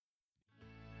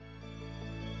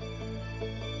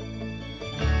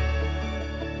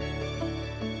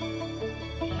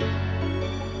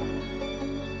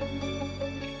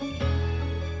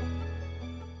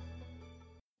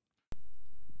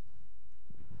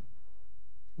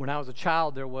When I was a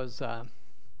child, there was a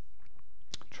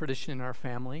tradition in our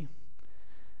family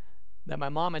that my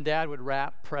mom and dad would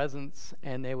wrap presents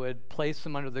and they would place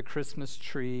them under the Christmas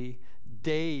tree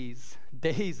days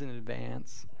in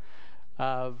advance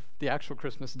of the actual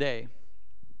Christmas day.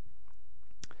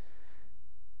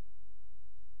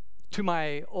 To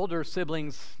my older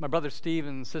siblings, my brother Steve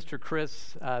and sister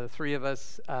Chris, the three of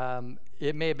us,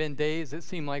 it may have been days, it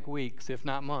seemed like weeks, if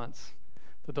not months,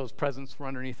 that those presents were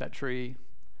underneath that tree.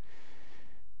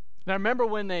 And I remember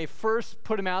when they first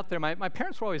put them out there, my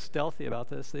parents were always stealthy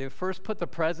about this. They first put the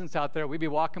presents out there, we'd be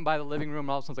walking by the living room, and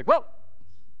all of a sudden it's like, whoa!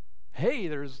 Hey,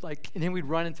 there's like, and then we'd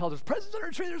run and tell, there's presents under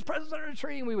the tree, there's presents under the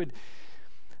tree, and we would,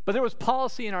 but there was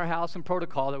policy in our house and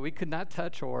protocol that we could not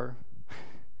touch or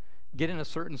get in a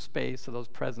certain space of those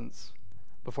presents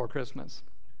before Christmas.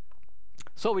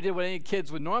 So we did what any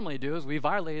kids would normally do, is we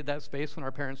violated that space when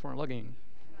our parents weren't looking.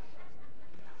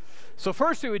 So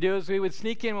first thing we would do is we would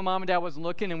sneak in when mom and dad wasn't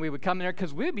looking, and we would come in there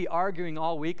because we'd be arguing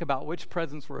all week about which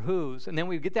presents were whose. And then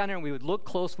we'd get down there and we would look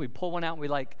close, we'd pull one out, and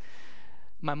we'd like,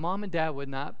 my mom and dad would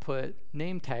not put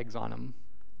name tags on them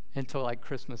until like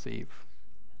Christmas Eve.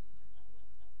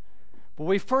 When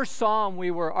we first saw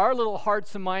them, our little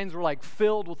hearts and minds were like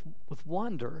filled with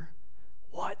wonder.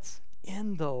 What's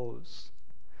in those?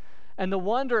 And the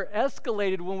wonder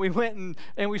escalated when we went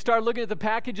and we started looking at the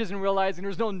packages and realizing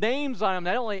there's no names on them.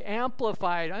 That only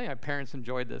amplified, I think my parents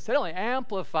enjoyed this, that only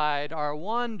amplified our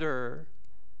wonder.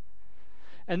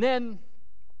 And then,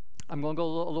 I'm going to go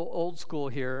a little old school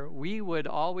here. We would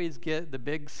always get the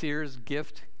big Sears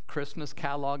gift Christmas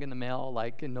catalog in the mail,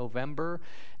 like in November,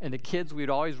 and the kids, we'd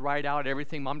always write out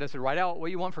everything. Mom and Dad said, write out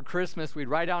what you want for Christmas. We'd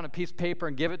write out on a piece of paper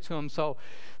and give it to them. So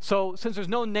since there's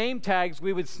no name tags,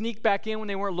 we would sneak back in when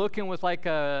they weren't looking with like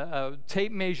a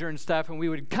tape measure and stuff, and we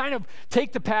would kind of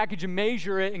take the package and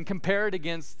measure it and compare it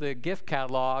against the gift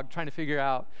catalog, trying to figure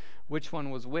out which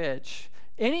one was which.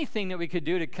 Anything that we could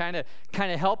do to kind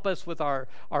of help us with our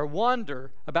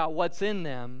wonder about what's in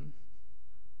them.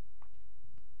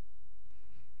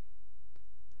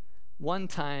 One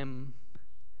time,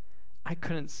 I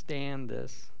couldn't stand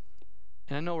this.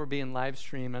 And I know we're being live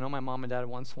streamed. I know my mom and dad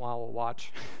once in a while will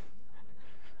watch.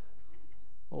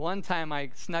 One time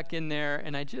I snuck in there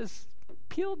and I just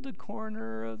peeled the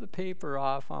corner of the paper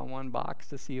off on one box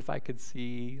to see if I could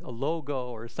see a logo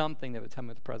or something that would tell me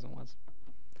what the present was.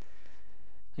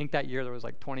 I think that year there was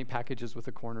like 20 packages with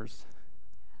the corners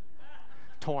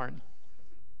torn.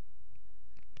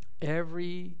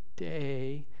 Every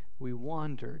day we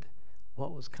wondered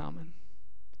what was coming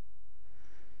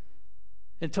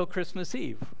until Christmas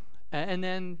Eve. And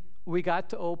then we got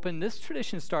to open, this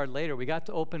tradition started later, we got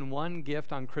to open one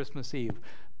gift on Christmas Eve.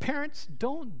 Parents,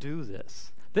 don't do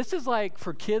this. This is like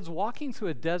for kids walking through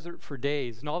a desert for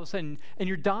days, and all of a sudden, and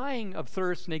you're dying of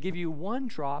thirst, and they give you one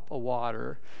drop of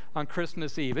water on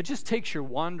Christmas Eve. It just takes your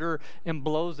wonder and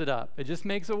blows it up. It just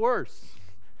makes it worse.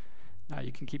 Now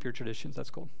you can keep your traditions, that's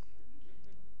cool.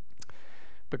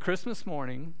 But Christmas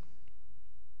morning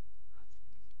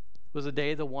was a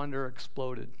day the wonder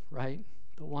exploded, right?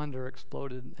 The wonder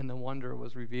exploded, and the wonder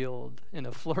was revealed in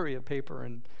a flurry of paper.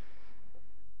 And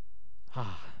do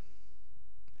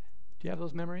you have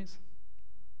those memories?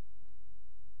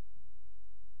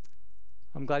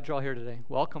 I'm glad you're all here today.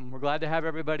 Welcome. We're glad to have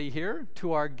everybody here.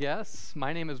 To our guests,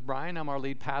 my name is Brian. I'm our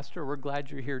lead pastor. We're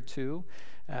glad you're here too.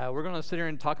 We're going to sit here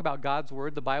and talk about God's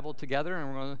Word, the Bible, together, and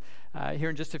we're going to, here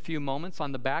in just a few moments,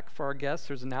 on the back for our guests,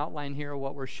 there's an outline here of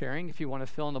what we're sharing, if you want to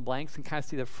fill in the blanks and kind of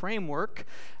see the framework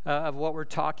of what we're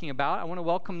talking about. I want to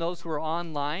welcome those who are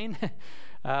online.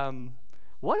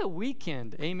 What a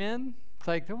weekend, amen? It's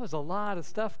like there was a lot of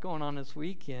stuff going on this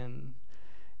weekend.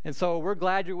 And so we're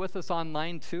glad you're with us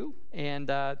online too. And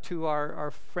to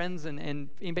our friends and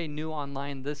anybody new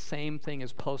online, this same thing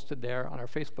is posted there on our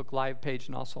Facebook Live page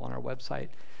and also on our website.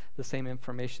 The same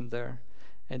information there.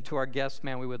 And to our guests,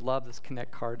 man, we would love this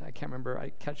Connect card. I can't remember, I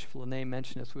catch if Lene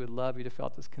mentioned this. We would love you to fill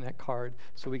out this Connect card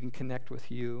so we can connect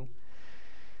with you.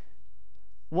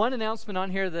 One announcement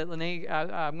on here that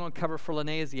I'm going to cover for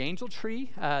Lene is the angel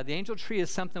tree. The angel tree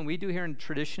is something we do here in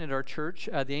tradition at our church.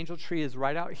 The angel tree is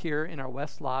right out here in our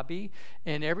west lobby,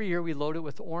 and every year we load it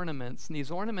with ornaments. And these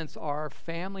ornaments are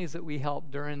families that we help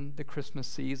during the Christmas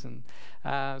season.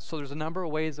 So there's a number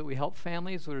of ways that we help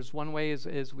families. There's one way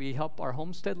is we help our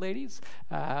homestead ladies,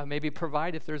 maybe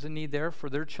provide if there's a need there for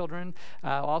their children.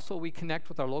 Also, we connect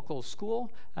with our local school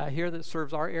here that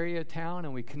serves our area of town,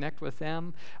 and we connect with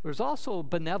them. There's also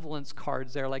benevolence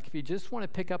cards there. Like if you just want to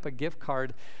pick up a gift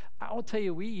card, I'll tell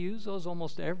you, we use those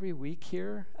almost every week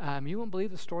here. You won't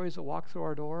believe the stories that walk through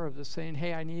our door of just saying,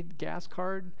 hey, I need gas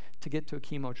card to get to a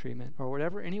chemo treatment or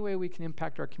whatever. Any way we can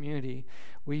impact our community,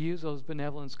 we use those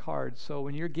benevolence cards. So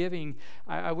when you're giving,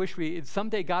 I wish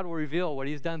someday God will reveal what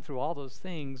he's done through all those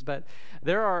things. But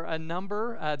there are a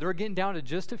number. They're getting down to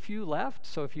just a few left.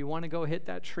 So if you want to go hit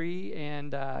that tree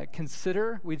and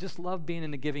consider, we just love being in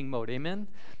the giving mode. Amen?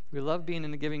 We love being in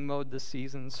the giving mode this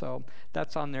season. So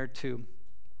that's on there too.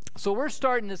 So we're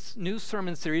starting this new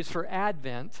sermon series for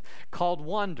Advent called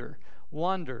Wonder.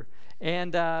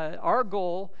 And our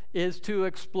goal is to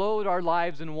explode our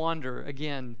lives in wonder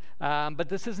again. But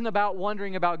this isn't about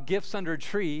wondering about gifts under a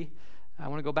tree. I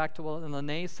want to go back to what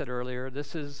Lene said earlier.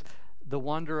 This is the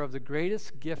wonder of the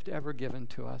greatest gift ever given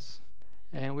to us.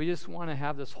 And we just want to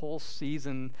have this whole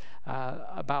season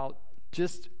about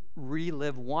just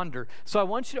relive wonder. So I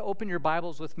want you to open your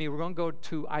Bibles with me. We're going to go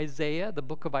to Isaiah, the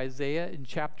book of Isaiah in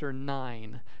chapter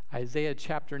 9. Isaiah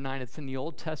chapter 9. It's in the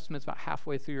Old Testament. It's about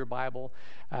halfway through your Bible.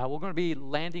 We're going to be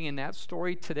landing in that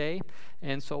story today.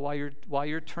 And so while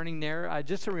you're turning there,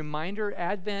 just a reminder,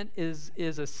 Advent is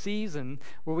a season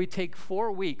where we take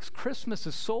 4 weeks. Christmas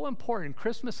is so important.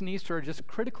 Christmas and Easter are just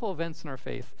critical events in our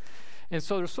faith. And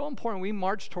so they're so important, we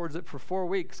march towards it for 4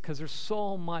 weeks because there's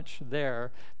so much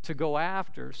there to go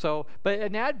after. But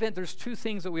in Advent, there's 2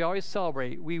 things that we always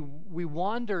celebrate. We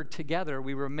wander together.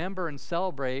 We remember and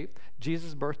celebrate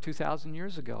Jesus' birth 2,000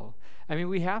 years ago. I mean,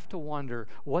 we have to wonder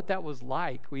what that was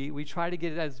like. We try to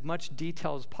get as much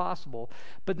detail as possible.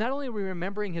 But not only are we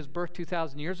remembering his birth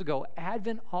 2,000 years ago,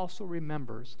 Advent also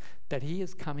remembers that he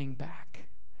is coming back.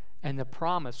 And the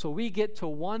promise. So we get to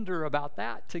wonder about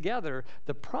that together,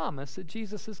 the promise that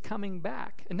Jesus is coming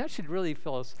back. And that should really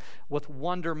fill us with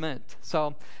wonderment.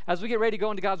 So as we get ready to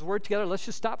go into God's Word together, let's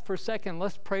just stop for a second.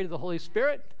 Let's pray to the Holy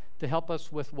Spirit to help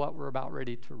us with what we're about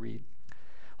ready to read.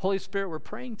 Holy Spirit, we're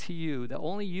praying to you that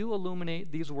only you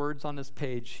illuminate these words on this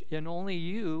page, and only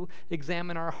you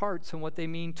examine our hearts and what they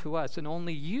mean to us, and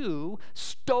only you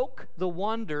stoke the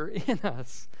wonder in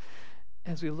us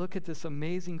as we look at this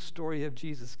amazing story of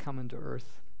Jesus coming to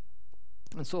earth.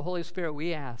 And so, Holy Spirit,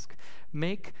 we ask,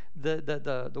 make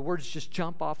the words just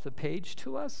jump off the page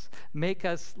to us. Make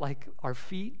us like our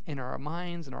feet and our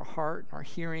minds and our heart and our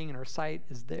hearing and our sight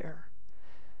is there.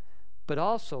 But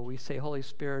also, we say, Holy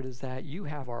Spirit, is that you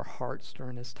have our hearts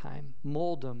during this time.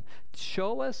 Mold them.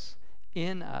 Show us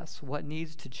in us what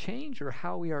needs to change or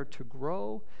how we are to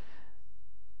grow.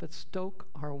 But stoke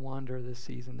our wonder this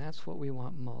season. That's what we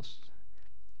want most.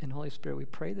 And Holy Spirit, we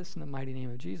pray this in the mighty name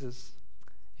of Jesus.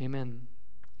 Amen.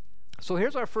 So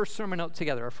here's our first sermon note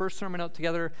together. Our first sermon note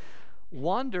together,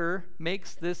 wonder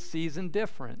makes this season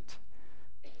different.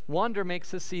 Wonder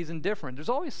makes this season different. There's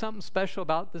always something special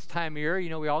about this time of year. You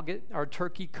know, we all get our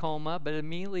turkey coma, but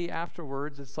immediately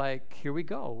afterwards, it's like, here we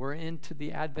go. We're into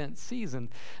the Advent season.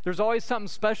 There's always something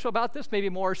special about this, maybe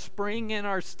more spring in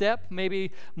our step,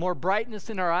 maybe more brightness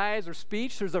in our eyes or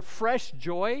speech. There's a fresh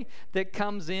joy that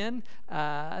comes in.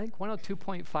 I think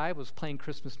 102.5 was playing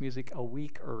Christmas music a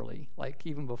week early, like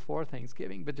even before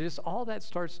Thanksgiving. But just all that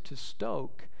starts to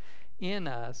stoke in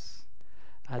us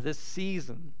this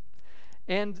season.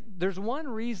 And there's one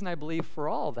reason, I believe, for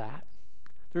all that.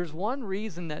 There's one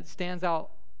reason that stands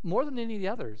out more than any of the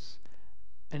others,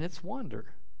 and it's wonder.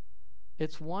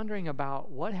 It's wondering about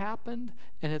what happened,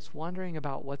 and it's wondering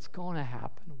about what's going to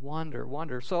happen.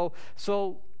 Wonder.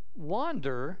 So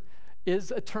wonder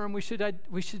is a term we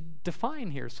should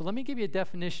define here. So let me give you a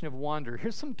definition of wonder.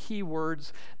 Here's some key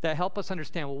words that help us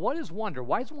understand, well, what is wonder?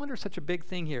 Why is wonder such a big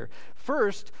thing here?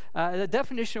 First, the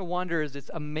definition of wonder is it's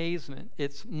amazement.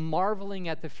 It's marveling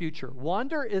at the future.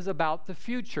 Wonder is about the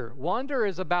future. Wonder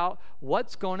is about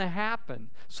what's going to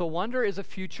happen. So wonder is a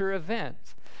future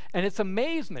event. And it's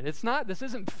amazement. This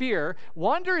isn't fear.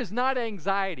 Wonder is not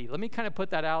anxiety. Let me kind of put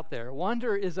that out there.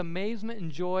 Wonder is amazement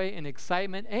and joy and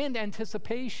excitement and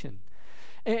anticipation.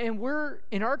 And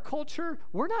in our culture,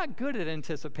 we're not good at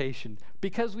anticipation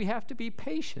because we have to be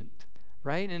patient,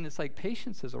 right? And it's like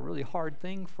patience is a really hard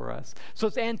thing for us. So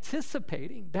it's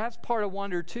anticipating. That's part of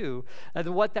wonder too,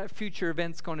 what that future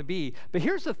event's going to be. But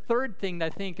here's the third thing that I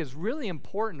think is really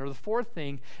important, or the fourth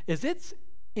thing, is it's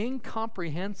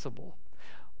incomprehensible.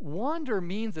 Wonder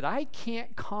means that I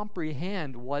can't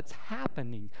comprehend what's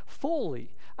happening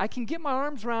fully. I can get my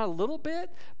arms around a little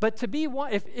bit, but to be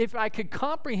one, if I could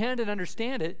comprehend and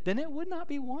understand it, then it would not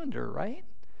be wonder, right?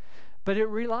 But it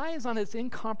relies on its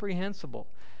incomprehensible.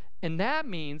 And that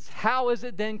means, how is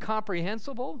it then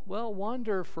comprehensible? Well,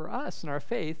 wonder for us in our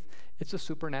faith, it's a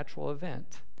supernatural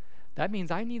event. That means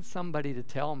I need somebody to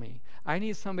tell me. I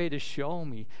need somebody to show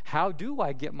me. How do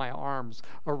I get my arms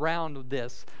around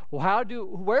this?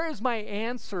 Where is my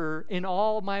answer in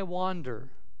all my wonder?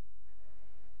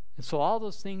 And so all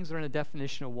those things are in a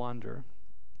definition of wonder.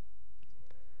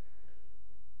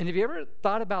 And have you ever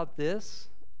thought about this?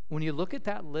 When you look at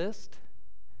that list,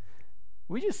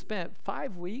 we just spent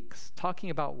 5 weeks talking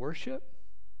about worship.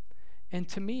 And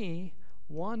to me,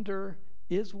 wonder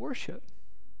is worship.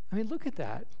 I mean, look at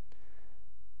that.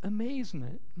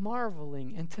 Amazement,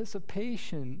 marveling,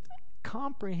 anticipation,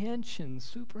 comprehension,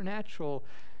 supernatural.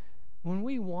 When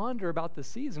we wonder about the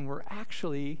season, we're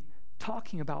actually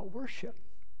talking about worship.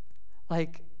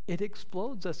 Like, it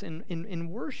explodes us in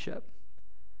worship.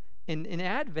 In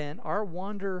Advent, our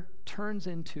wonder turns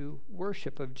into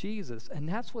worship of Jesus. And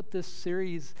that's what this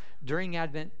series during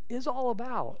Advent is all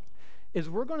about. Is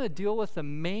we're going to deal with the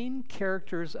main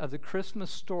characters of the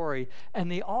Christmas story, and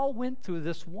they all went through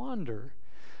this wander.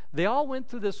 They all went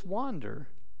through this wander.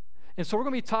 And so we're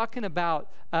going to be talking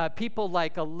about people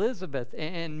like Elizabeth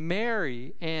and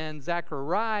Mary and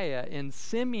Zechariah and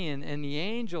Simeon and the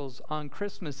angels on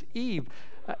Christmas Eve.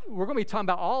 We're going to be talking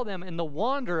about all of them in the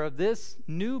wander of this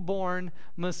newborn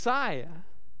Messiah.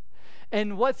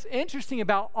 And what's interesting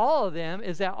about all of them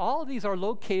is that all of these are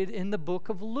located in the book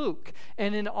of Luke.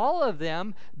 And in all of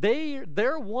them,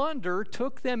 their wonder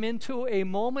took them into a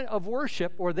moment of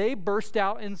worship where they burst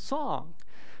out in song.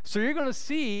 So you're going to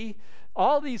see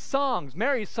all these songs,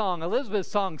 Mary's song, Elizabeth's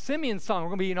song, Simeon's song. We're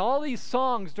going to be in all these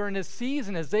songs during this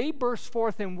season as they burst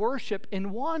forth in worship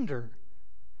in wonder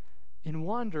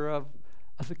of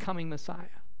the coming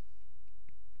Messiah.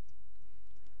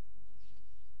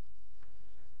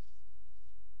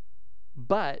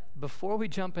 But before we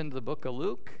jump into the book of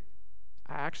Luke,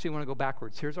 I actually want to go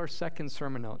backwards. Here's our second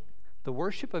sermon note. The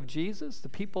worship of Jesus, the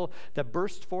people that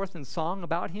burst forth in song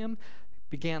about him,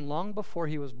 began long before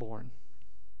he was born.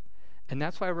 And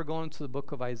that's why we're going to the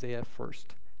book of Isaiah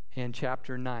first, in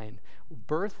chapter 9.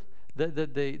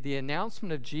 The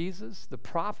announcement of Jesus, the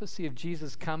prophecy of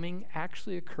Jesus coming,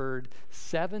 actually occurred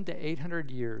 700 to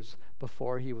 800 years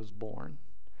before he was born.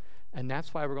 And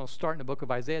that's why we're going to start in the book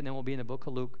of Isaiah, and then we'll be in the book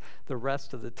of Luke the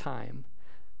rest of the time.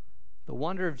 The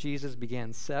wonder of Jesus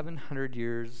began 700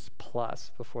 years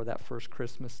plus before that first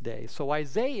Christmas day. So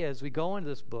Isaiah, as we go into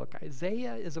this book,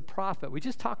 Isaiah is a prophet. We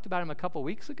just talked about him a couple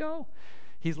weeks ago.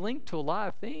 He's linked to a lot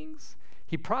of things.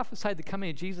 He prophesied the coming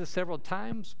of Jesus several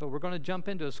times, but we're going to jump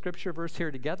into a scripture verse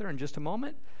here together in just a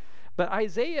moment. But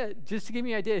Isaiah, just to give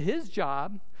you an idea, his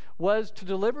job was to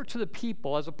deliver to the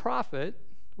people as a prophet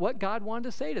what God wanted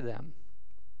to say to them.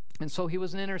 And so he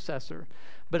was an intercessor.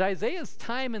 But Isaiah's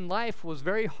time in life was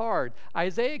very hard.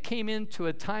 Isaiah came into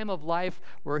a time of life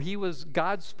where he was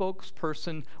God's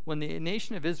spokesperson when the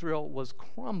nation of Israel was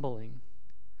crumbling.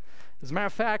 As a matter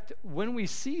of fact, when we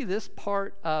see this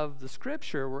part of the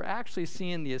scripture, we're actually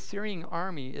seeing the Assyrian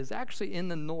army is actually in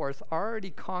the north, already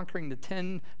conquering the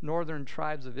 10 northern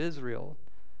tribes of Israel.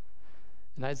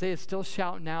 And Isaiah is still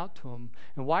shouting out to them.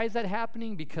 And why is that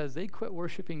happening? Because they quit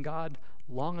worshiping God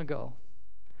long ago.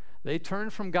 They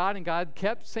turned from God, and God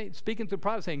kept speaking through the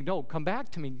prophet, saying, no, come back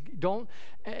to me. Don't.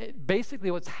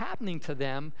 Basically, what's happening to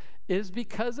them is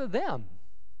because of them.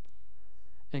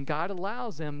 And God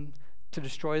allows them to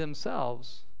destroy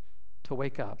themselves to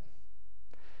wake up.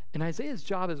 And Isaiah's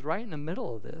job is right in the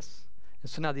middle of this. And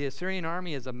so now the Assyrian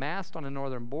army is amassed on the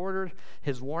northern border.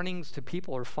 His warnings to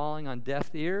people are falling on deaf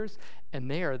ears, and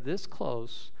they are this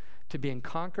close to being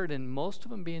conquered, and most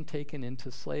of them being taken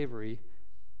into slavery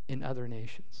in other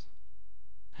nations.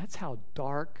 That's how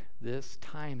dark this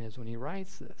time is when he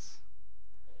writes this.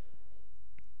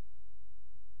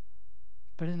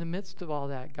 But in the midst of all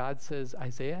that, God says,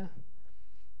 Isaiah,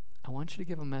 I want you to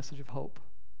give a message of hope.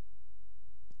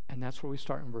 And that's where we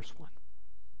start in verse 1.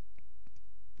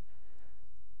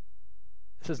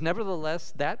 It says,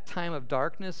 nevertheless, that time of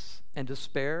darkness and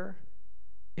despair,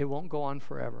 it won't go on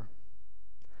forever.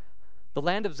 The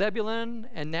land of Zebulun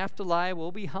and Naphtali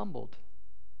will be humbled.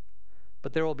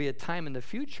 But there will be a time in the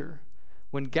future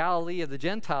when Galilee of the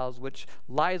Gentiles, which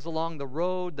lies along the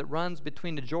road that runs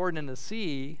between the Jordan and the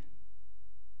sea,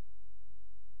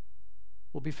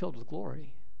 will be filled with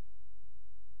glory.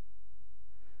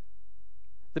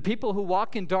 The people who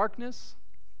walk in darkness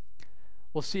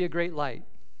will see a great light.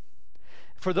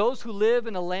 For those who live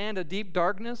in a land of deep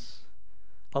darkness,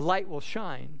 a light will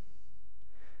shine.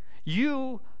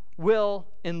 You will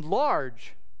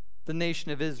enlarge the nation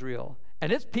of Israel,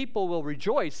 and its people will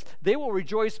rejoice. They will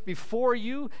rejoice before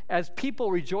you as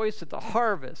people rejoice at the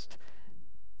harvest,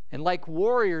 and like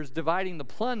warriors dividing the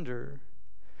plunder.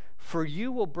 For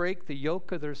you will break the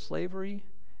yoke of their slavery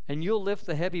and you'll lift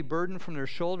the heavy burden from their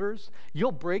shoulders.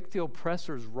 You'll break the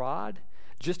oppressor's rod,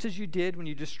 just as you did when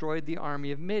you destroyed the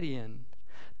army of Midian.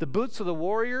 The boots of the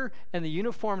warrior and the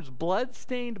uniforms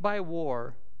blood-stained by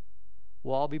war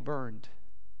will all be burned,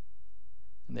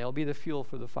 and they'll be the fuel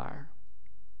for the fire.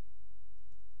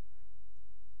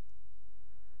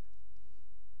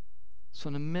 So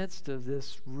in the midst of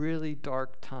this really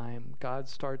dark time, God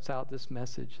starts out this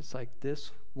message. It's like,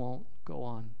 this won't go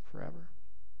on forever.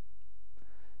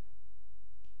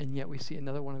 And yet we see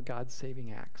another one of God's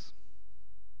saving acts.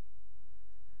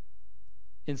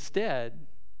 Instead,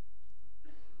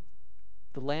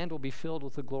 the land will be filled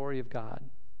with the glory of God.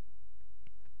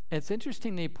 And it's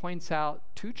interesting that he points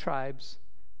out two tribes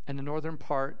in the northern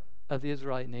part of the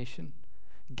Israelite nation.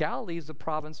 Galilee is the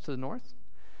province to the north,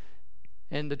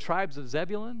 and the tribes of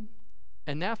Zebulun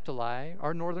and Naphtali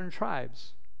are northern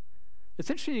tribes. It's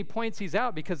interesting he points these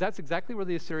out because that's exactly where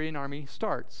the Assyrian army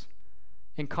starts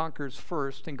and conquers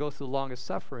first and goes through the longest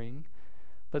suffering.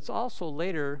 But it's also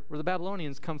later where the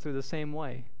Babylonians come through the same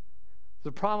way.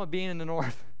 The problem of being in the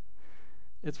north,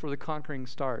 it's where the conquering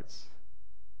starts.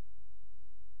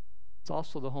 It's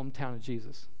also the hometown of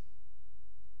Jesus,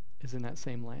 is in that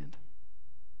same land.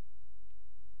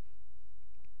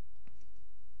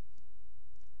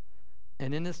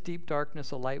 And in this deep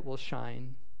darkness, a light will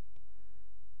shine.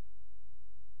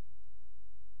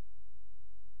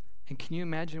 And can you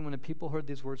imagine when the people heard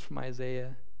these words from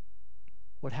Isaiah,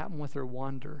 what happened with their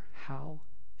wonder? How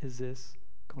is this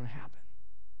going to happen?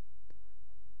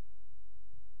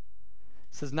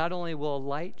 It says, not only will a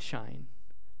light shine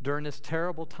during this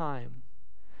terrible time,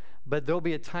 but there'll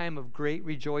be a time of great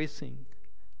rejoicing.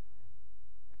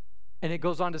 And it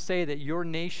goes on to say that your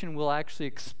nation will actually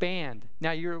expand.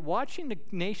 Now you're watching the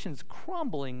nations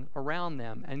crumbling around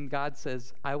them, and God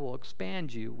says, I will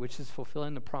expand you, which is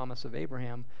fulfilling the promise of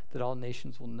Abraham that all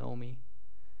nations will know me.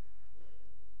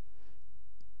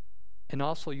 And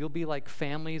also, you'll be like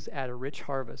families at a rich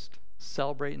harvest,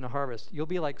 celebrating the harvest. You'll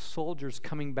be like soldiers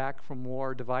coming back from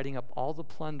war, dividing up all the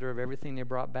plunder of everything they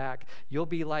brought back. You'll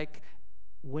be like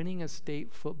winning a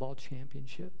state football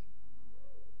championship.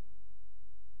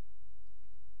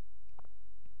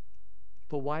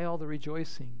 But why all the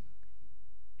rejoicing?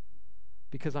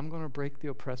 Because I'm going to break the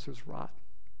oppressor's rod.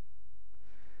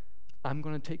 I'm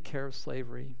going to take care of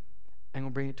slavery. I'm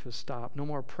going to bring it to a stop. No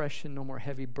more oppression, no more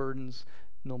heavy burdens,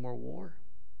 no more war.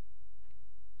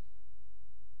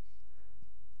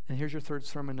 And here's your third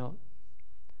sermon note.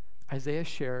 Isaiah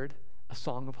shared a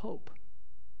song of hope.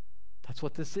 That's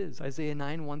what this is. Isaiah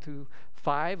 9, 1 through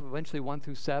 5, eventually 1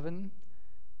 through 7,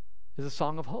 is a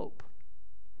song of hope.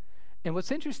 And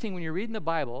what's interesting when you're reading the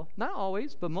Bible, not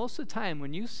always, but most of the time,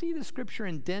 when you see the scripture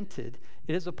indented,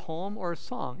 it is a poem or a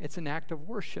song. It's an act of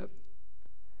worship.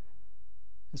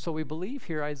 And so we believe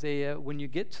here, Isaiah, when you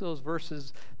get to those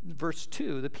verses, verse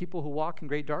 2, the people who walk in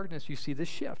great darkness, you see this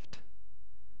shift.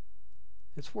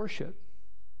 It's worship.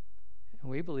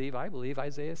 And I believe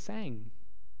Isaiah sang.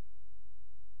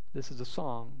 This is a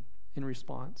song in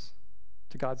response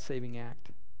to God's saving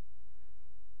act.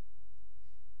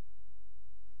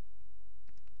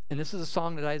 And this is a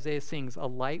song that Isaiah sings. A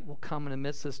light will come in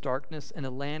amidst this darkness, and a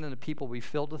land and a people will be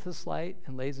filled with this light.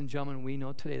 And ladies and gentlemen, we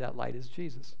know today that light is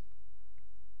Jesus.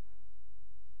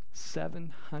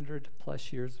 700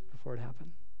 plus years before it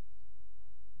happened.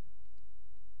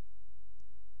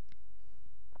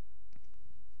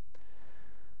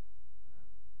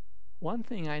 One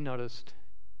thing I noticed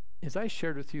is I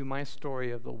shared with you my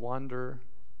story of the wonder.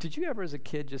 Did you ever as a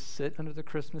kid just sit under the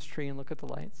Christmas tree and look at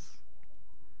the lights?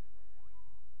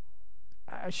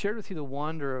 I shared with you the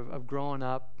wonder of growing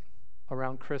up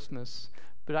around Christmas,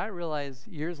 but I realized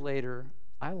years later,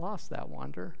 I lost that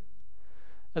wonder.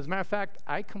 As a matter of fact,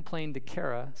 I complained to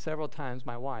Kara several times,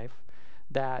 my wife,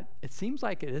 that it seems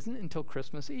like it isn't until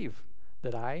Christmas Eve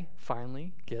that I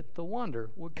finally get the wonder,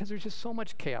 because there's just so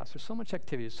much chaos, there's so much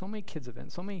activity, there's so many kids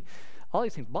events, all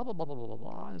these things, blah, blah, blah, blah, blah, blah,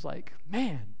 blah. And it's like,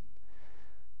 man,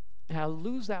 and I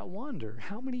lose that wonder.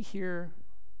 How many here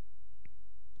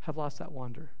have lost that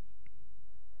wonder?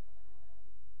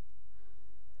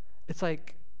 It's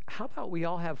like, how about we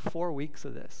all have 4 weeks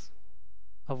of this,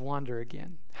 of wonder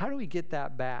again? How do we get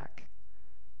that back?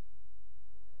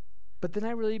 But then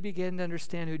I really began to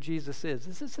understand who Jesus is.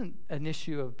 This isn't an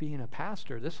issue of being a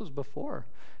pastor. This was before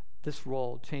this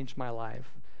role changed my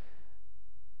life.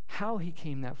 How he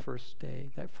came that first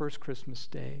day, that first Christmas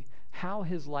day, how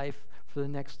his life for the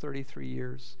next 33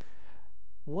 years,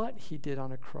 what he did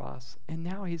on a cross, and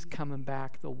now he's coming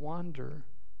back, the wonder.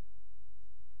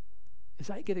 Is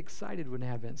I get excited when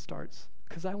Advent starts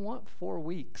because I want 4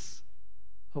 weeks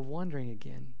of wondering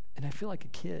again, and I feel like a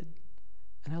kid,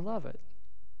 and I love it.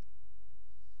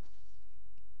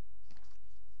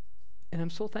 And I'm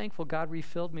so thankful God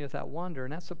refilled me with that wonder.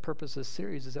 And that's the purpose of this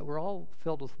series, is that we're all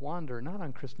filled with wonder, not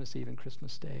on Christmas Eve and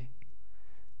Christmas Day,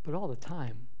 but all the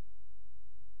time.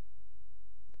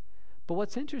 But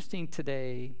what's interesting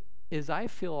today is I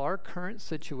feel our current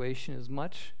situation is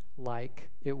much like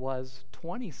it was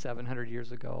 2,700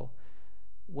 years ago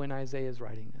when Isaiah is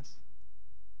writing this.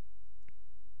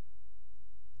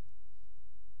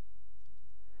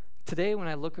 Today, when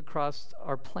I look across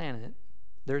our planet,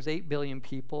 there's 8 billion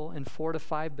people, and 4 to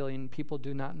 5 billion people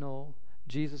do not know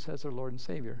Jesus as their Lord and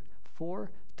Savior.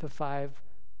 4 to 5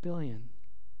 billion.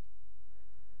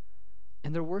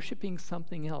 And they're worshiping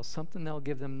something else, something that'll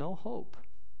give them no hope.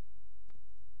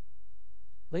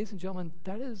 Ladies and gentlemen,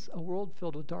 that is a world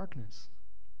filled with darkness.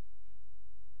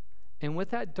 And with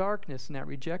that darkness and that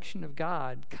rejection of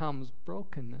God comes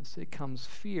brokenness. It comes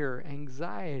fear,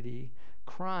 anxiety,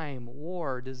 crime,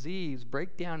 war, disease,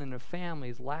 breakdown in the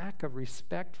families, lack of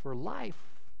respect for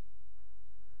life.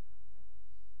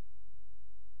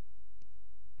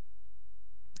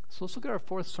 So let's look at our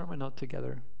fourth sermon note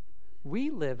together. We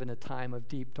live in a time of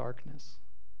deep darkness.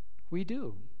 We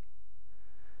do.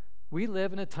 We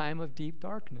live in a time of deep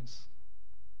darkness.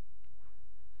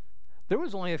 There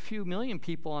was only a few million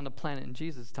people on the planet in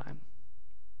Jesus' time.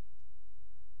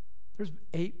 There's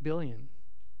 8 billion.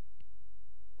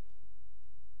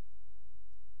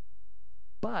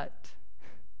 But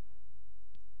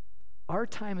our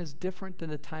time is different than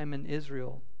the time in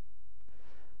Israel.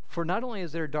 For not only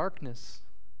is there darkness,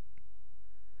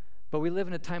 but we live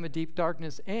in a time of deep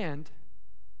darkness and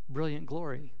brilliant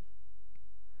glory.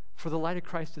 For the light of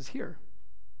Christ is here.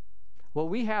 What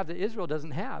we have that Israel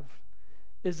doesn't have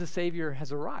is the Savior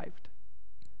has arrived.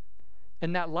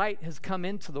 And that light has come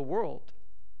into the world.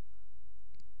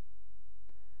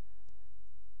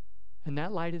 And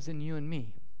that light is in you and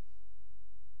me.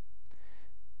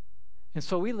 And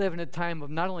so we live in a time of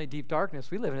not only deep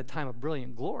darkness, we live in a time of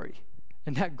brilliant glory.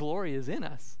 And that glory is in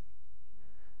us.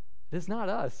 It is not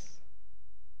us.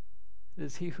 It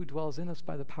is He who dwells in us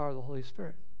by the power of the Holy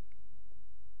Spirit.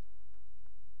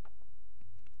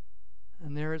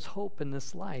 And there is hope in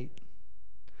this light.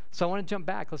 So I want to jump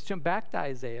back. Let's jump back to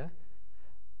Isaiah,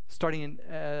 starting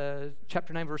in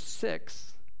chapter 9, verse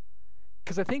 6.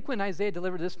 Because I think when Isaiah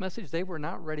delivered this message, they were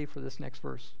not ready for this next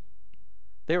verse.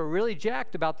 They were really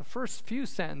jacked about the first few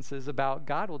sentences about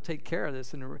God will take care of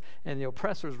this and the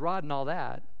oppressor's rod and all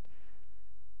that.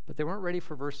 But they weren't ready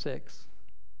for verse 6.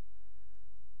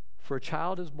 For a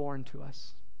child is born to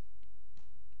us.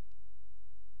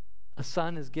 A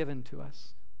son is given to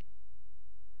us.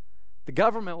 The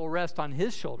government will rest on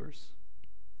His shoulders,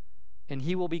 and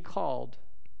He will be called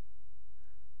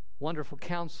Wonderful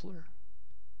Counselor,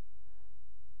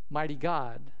 Mighty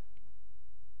God,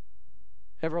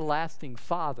 Everlasting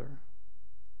Father,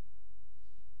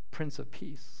 Prince of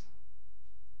Peace.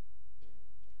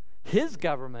 His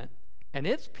government and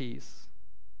its peace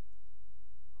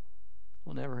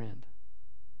will never end.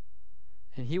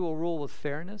 And He will rule with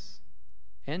fairness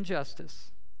and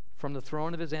justice from the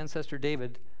throne of His ancestor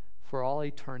David for all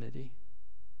eternity.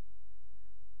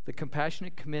 The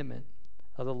compassionate commitment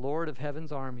of the Lord of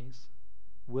heaven's armies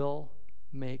will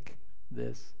make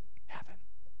this happen.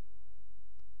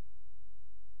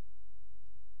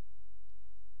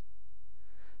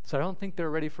 So I don't think they're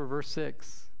ready for verse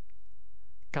 6.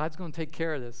 God's going to take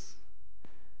care of this.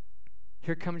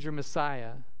 Here comes your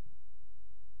Messiah,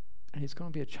 and He's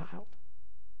going to be a child,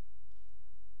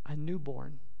 a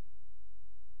newborn.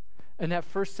 And that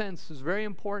first sentence is very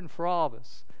important for all of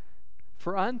us.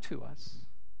 For unto us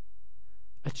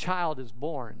a child is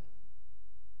born,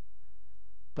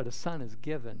 but a son is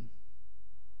given.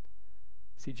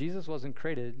 See, Jesus wasn't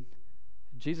created.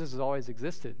 Jesus has always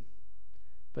existed.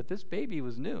 But this baby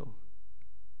was new.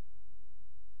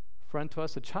 For unto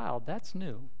us a child, that's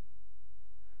new.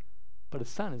 But a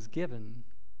son is given.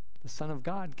 The Son of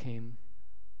God came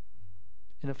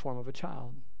in the form of a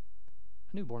child,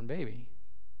 a newborn baby.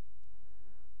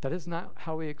 That is not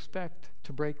how we expect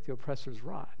to break the oppressor's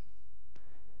rod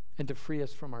and to free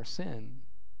us from our sin.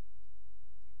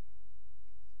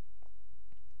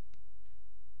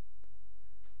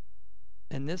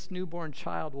 And this newborn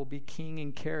child will be king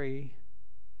and carry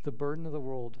the burden of the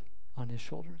world on His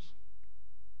shoulders.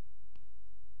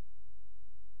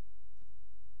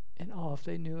 And oh, if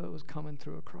they knew it was coming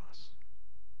through a cross.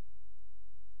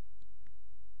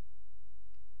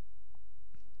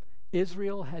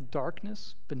 Israel had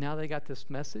darkness, but now they got this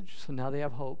message, so now they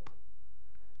have hope.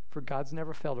 For God's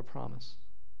never failed a promise.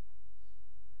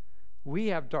 We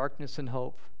have darkness and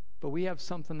hope, but we have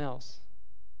something else.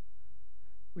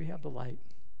 We have the light.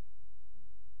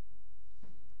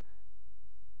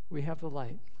 We have the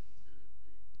light.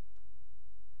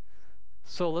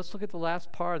 So let's look at the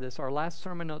last part of this, our last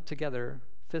sermon note together,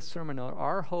 fifth sermon note.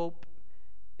 Our hope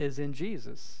is in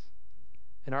Jesus.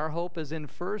 And our hope is in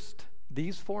first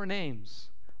these four names.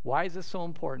 Why is this so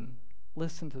important?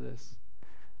 Listen to this.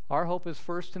 Our hope is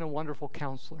first in a wonderful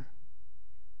counselor.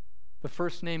 The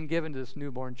first name given to this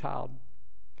newborn child.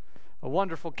 A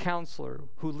wonderful counselor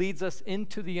who leads us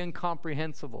into the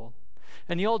incomprehensible.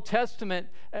 In the Old Testament,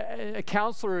 a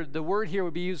counselor, the word here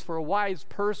would be used for a wise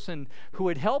person who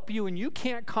would help you and you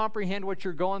can't comprehend what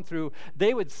you're going through.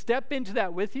 They would step into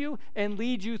that with you and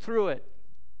lead you through it.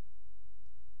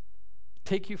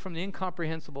 Take you from the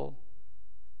incomprehensible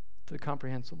to the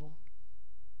comprehensible.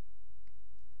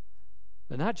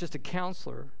 But not just a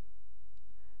counselor,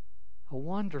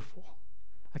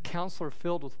 a counselor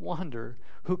filled with wonder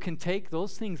who can take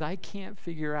those things I can't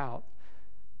figure out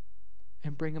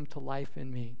and bring them to life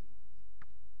in me.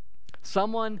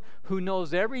 Someone who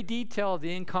knows every detail of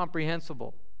the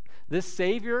incomprehensible. This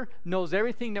Savior knows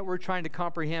everything that we're trying to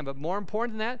comprehend. But more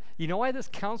important than that, you know why this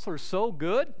counselor is so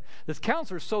good? This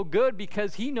counselor is so good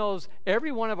because he knows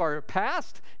every one of our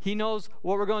past, he knows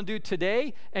what we're going to do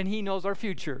today, and he knows our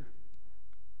future.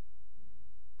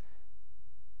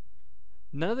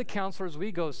 None of the counselors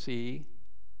we go see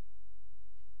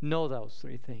know those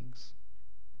three things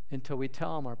until we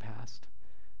tell them our past.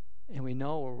 And we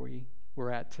know where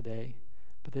we're at today,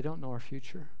 but they don't know our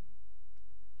future.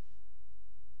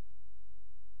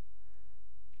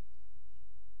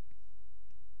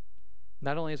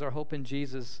 Not only is our hope in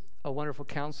Jesus a wonderful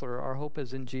counselor, our hope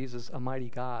is in Jesus, a mighty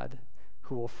God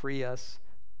who will free us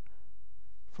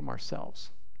from ourselves.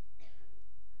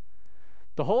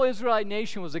 The whole Israelite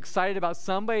nation was excited about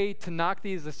somebody to knock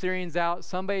these Assyrians out,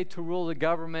 somebody to rule the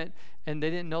government, and they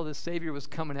didn't know the Savior was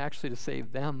coming actually to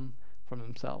save them from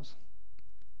themselves.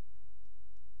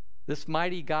 This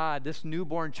mighty God, this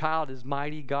newborn child is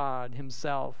mighty God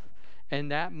himself.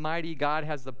 And that mighty God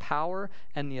has the power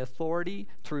and the authority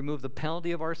to remove the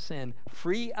penalty of our sin,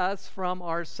 free us from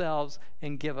ourselves,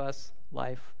 and give us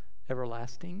life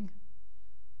everlasting.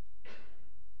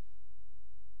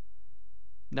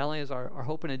 Not only is our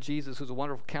hope in a Jesus who's a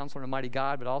wonderful counselor and a mighty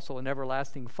God, but also an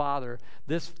everlasting Father.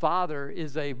 This Father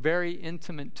is a very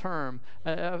intimate term,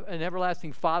 an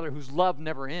everlasting Father whose love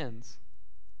never ends.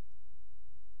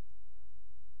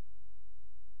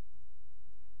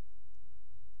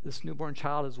 This newborn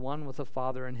child is one with the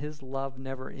Father, and his love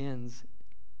never ends.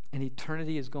 And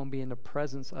eternity is going to be in the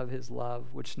presence of his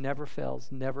love, which never fails,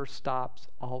 never stops,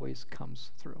 always comes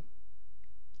through.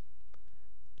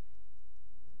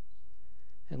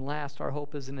 And last, our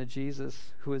hope is in a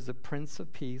Jesus who is the Prince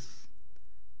of Peace,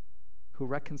 who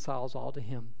reconciles all to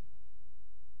him.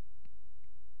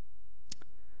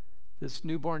 This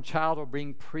newborn child will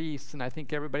bring peace, and I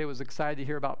think everybody was excited to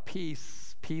hear about peace.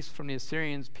 Peace from the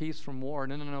Assyrians, peace from war.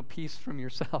 No, peace from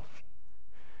yourself.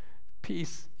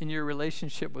 Peace in your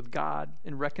relationship with God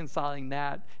and reconciling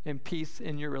that, and peace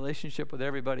in your relationship with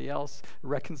everybody else.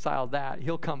 Reconcile that.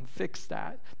 He'll come fix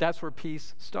that. That's where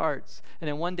peace starts. And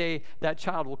then one day that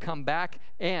child will come back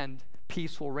and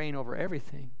peace will reign over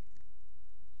everything.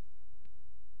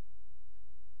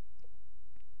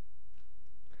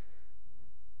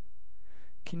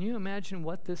 Can you imagine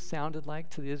what this sounded like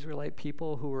to the Israelite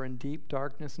people who were in deep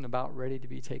darkness and about ready to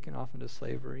be taken off into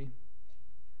slavery?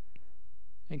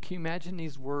 And can you imagine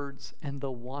these words and the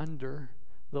wonder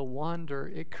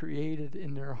it created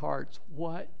in their hearts?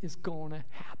 What is going to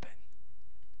happen?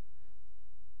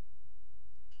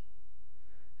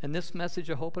 And this message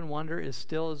of hope and wonder is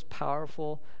still as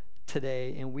powerful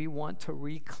today, and we want to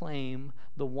reclaim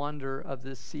the wonder of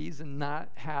this season, not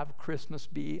have Christmas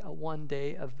be a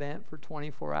one-day event for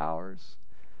 24 hours.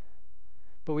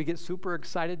 But we get super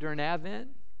excited during Advent,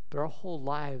 but our whole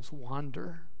lives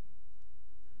wander.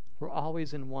 We're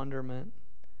always in wonderment.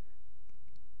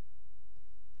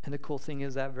 And the cool thing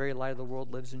is that very light of the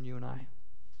world lives in you and I.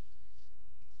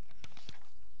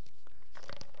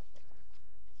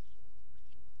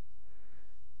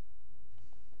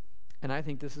 And I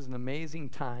think this is an amazing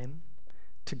time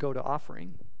to go to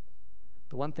offering.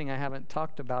 The one thing I haven't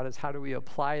talked about is how do we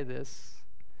apply this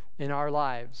in our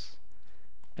lives?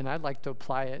 And I'd like to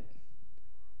apply it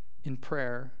in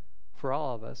prayer for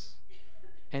all of us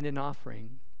and in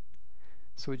offering.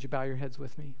 So would you bow your heads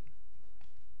with me?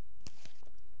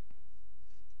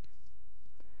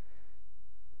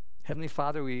 Heavenly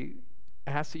Father, we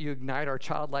ask that you ignite our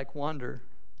childlike wonder.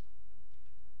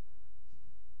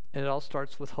 And it all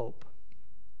starts with hope.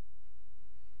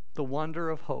 The wonder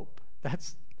of hope.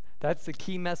 That's the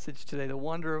key message today, the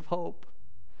wonder of hope.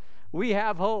 We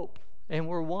have hope, and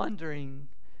we're wondering,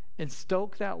 and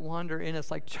stoke that wonder in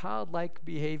us like childlike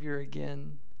behavior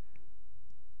again.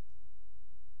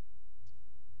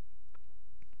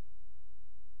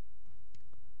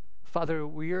 Father,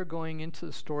 we are going into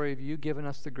the story of you giving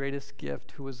us the greatest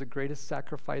gift, who was the greatest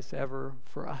sacrifice ever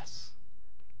for us.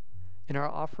 And our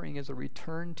offering is a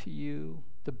return to you,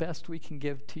 the best we can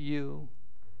give to you.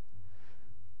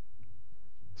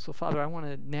 So, Father, I want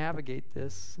to navigate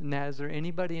this. And is there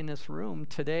anybody in this room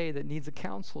today that needs a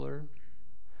counselor,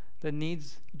 that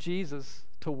needs Jesus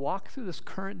to walk through this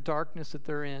current darkness that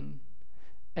they're in,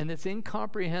 and it's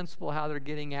incomprehensible how they're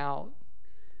getting out?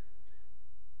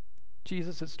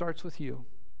 Jesus, it starts with you.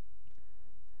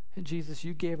 And Jesus,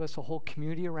 you gave us a whole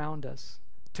community around us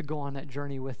to go on that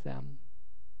journey with them.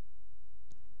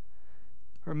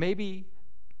 Or maybe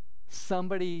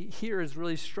somebody here is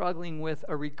really struggling with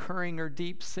a recurring or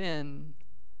deep sin,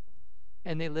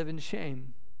 and they live in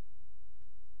shame.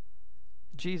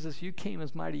 Jesus, you came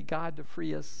as mighty God to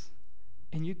free us,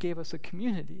 and you gave us a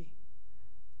community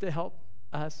to help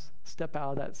us step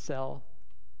out of that cell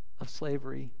of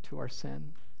slavery to our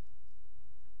sin.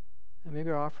 And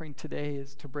maybe our offering today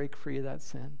is to break free of that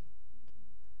sin.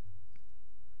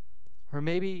 Or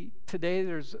maybe today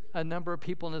there's a number of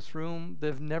people in this room that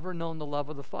have never known the love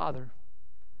of the Father.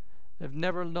 They've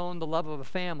never known the love of a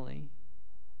family.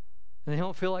 And they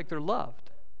don't feel like they're loved.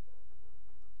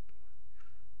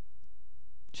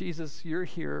 Jesus, you're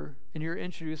here and you're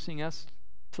introducing us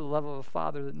to the love of a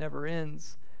Father that never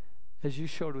ends, as you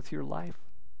showed with your life.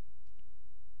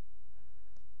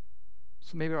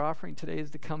 So maybe our offering today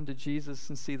is to come to Jesus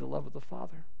and see the love of the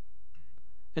Father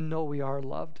and know we are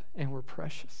loved and we're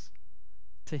precious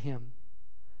to him.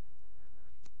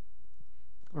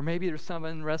 Or maybe there's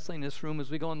someone wrestling in this room as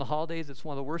we go in the holidays. It's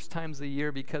one of the worst times of the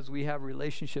year because we have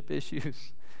relationship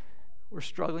issues. We're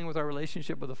struggling with our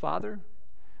relationship with the Father.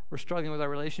 We're struggling with our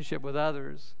relationship with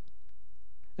others.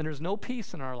 And there's no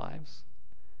peace in our lives.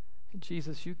 And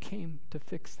Jesus, you came to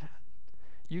fix that.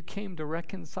 You came to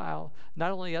reconcile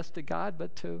not only us to God,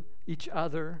 but to each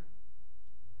other.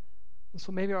 And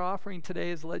so maybe our offering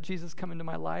today is to let Jesus come into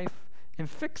my life and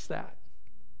fix that.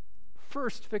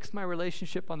 First, fix my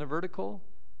relationship on the vertical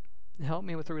and help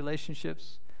me with the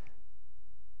relationships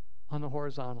on the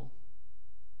horizontal.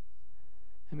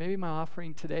 And maybe my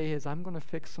offering today is I'm going to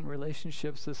fix some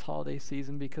relationships this holiday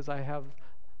season because I have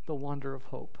the wonder of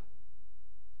hope.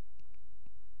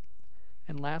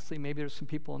 And lastly, maybe there's some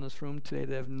people in this room today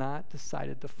that have not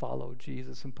decided to follow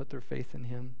Jesus and put their faith in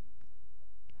him.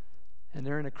 And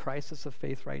they're in a crisis of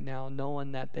faith right now,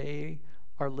 knowing that they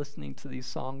are listening to these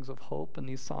songs of hope and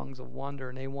these songs of wonder,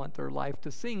 and they want their life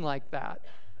to sing like that.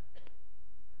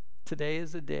 Today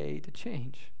is a day to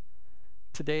change.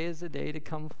 Today is a day to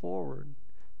come forward.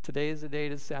 Today is a day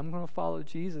to say, I'm going to follow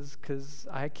Jesus because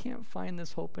I can't find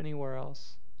this hope anywhere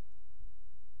else.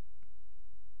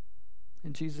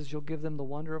 And Jesus, you'll give them the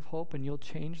wonder of hope, and you'll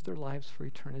change their lives for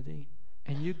eternity.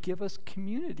 And you give us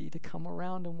community to come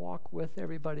around and walk with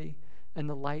everybody, and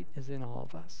the light is in all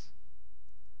of us.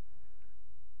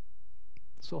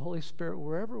 So Holy Spirit,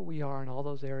 wherever we are in all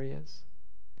those areas,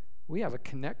 we have a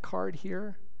Connect card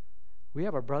here. We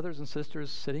have our brothers and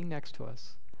sisters sitting next to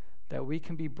us that we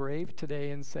can be brave today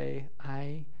and say,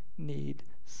 I need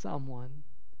someone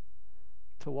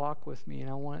to walk with me, and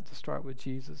I want it to start with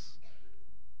Jesus.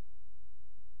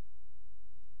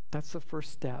 That's the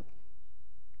first step.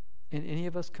 And any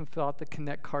of us can fill out the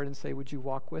Connect card and say, would you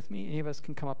walk with me? Any of us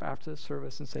can come up after the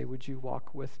service and say, would you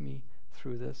walk with me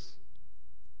through this?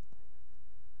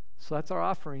 So that's our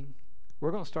offering.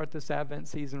 We're going to start this Advent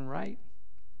season right.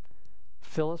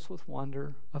 Fill us with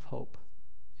wonder of hope.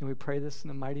 And we pray this in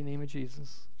the mighty name of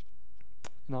Jesus.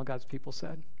 And all God's people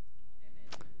said,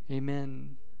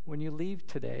 Amen. When you leave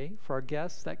today, for our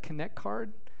guests, that Connect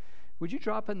card, would you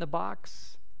drop it in the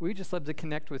box? We just love to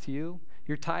connect with you.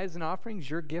 Your tithes and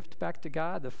offerings, your gift back to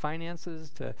God, the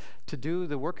finances to do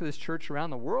the work of this church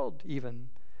around the world even.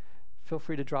 Feel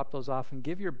free to drop those off and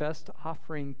give your best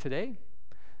offering today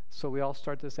so we all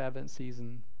start this Advent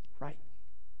season right.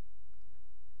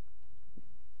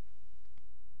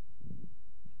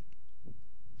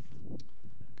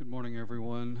 Good morning,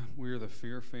 everyone. We are the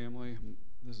Fear family.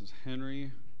 This is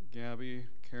Henry, Gabby,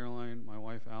 Caroline, my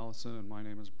wife Allison, and my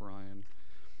name is Brian.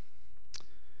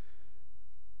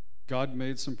 God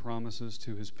made some promises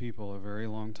to his people a very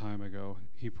long time ago.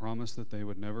 He promised that they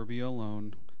would never be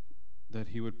alone, that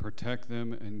he would protect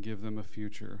them and give them a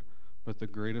future. But the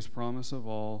greatest promise of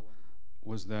all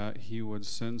was that he would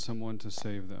send someone to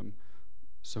save them.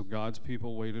 So God's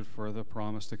people waited for the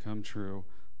promise to come true.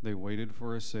 They waited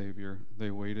for a Savior. They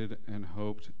waited and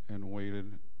hoped and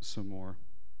waited some more.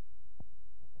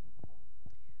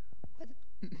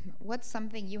 What's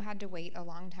something you had to wait a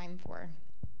long time for?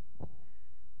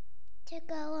 To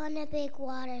go on a big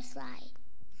water slide.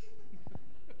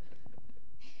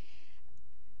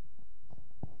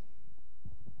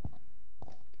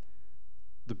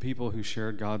 The people who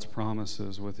shared God's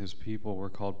promises with his people were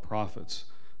called prophets.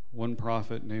 One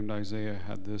prophet named Isaiah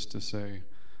had this to say,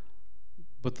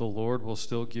 "But the Lord will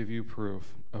still give you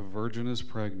proof. A virgin is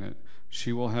pregnant.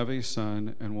 She will have a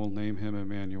son and will name him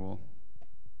Emmanuel."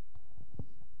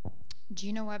 Do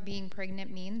you know what being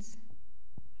pregnant means?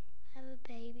 Have a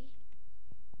baby.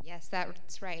 Yes,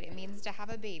 that's right. It means to have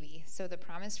a baby. So the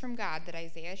promise from God that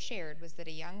Isaiah shared was that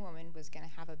a young woman was going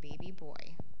to have a baby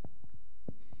boy.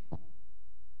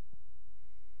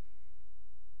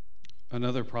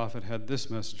 Another prophet had this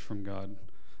message from God.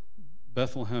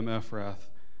 "Bethlehem Ephrath,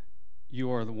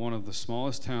 you are one of the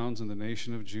smallest towns in the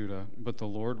nation of Judah, but the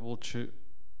Lord will choose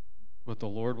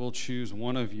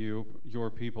one of you, your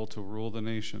people, to rule the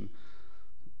nation,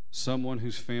 someone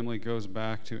whose family goes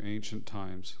back to ancient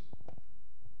times."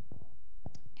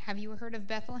 Have you heard of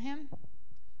Bethlehem?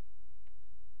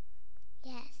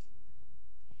 Yes.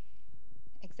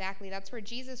 Exactly, that's where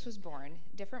Jesus was born.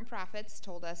 Different prophets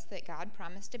told us that God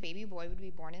promised a baby boy would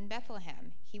be born in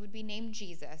Bethlehem. He would be named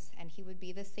Jesus, and he would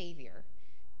be the Savior.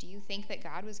 Do you think that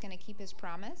God was going to keep his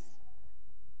promise?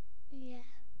 Yeah.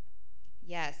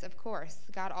 Yes, of course.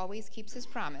 God always keeps his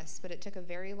promise, but it took a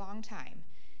very long time.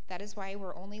 That is why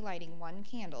we're only lighting one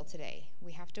candle today.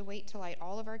 We have to wait to light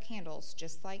all of our candles,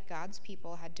 just like God's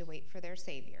people had to wait for their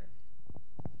Savior.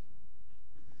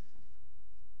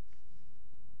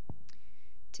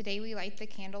 Today we light the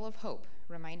candle of hope,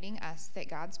 reminding us that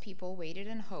God's people waited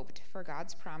and hoped for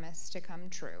God's promise to come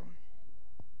true.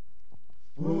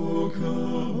 O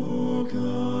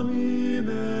come,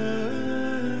 Emmanuel,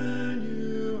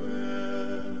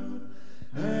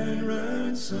 and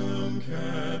ransom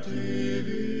captive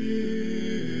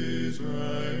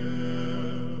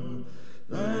Israel,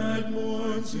 that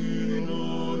mourns in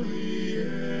lowly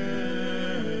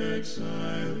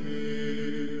exile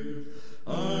here,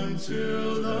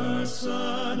 until the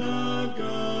Son of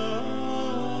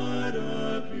God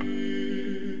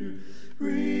appear.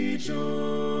 Rejoice,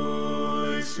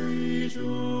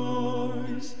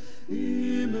 rejoice,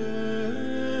 Emmanuel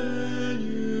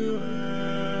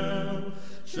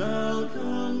shall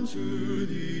come to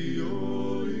thee,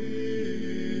 O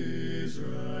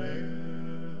Israel.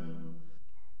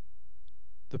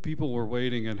 The people were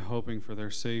waiting and hoping for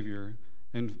their Savior,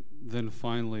 and then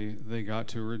finally they got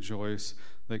to rejoice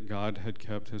that God had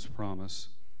kept his promise.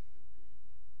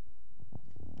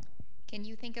 Can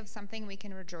you think of something we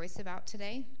can rejoice about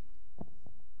today?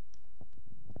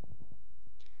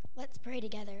 Let's pray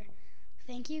together.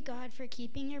 Thank you, God, for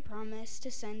keeping your promise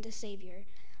to send a Savior.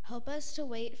 Help us to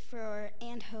wait for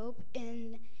and hope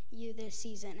in you this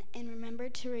season, and remember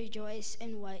to rejoice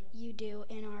in what you do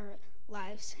in our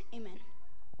lives. Amen.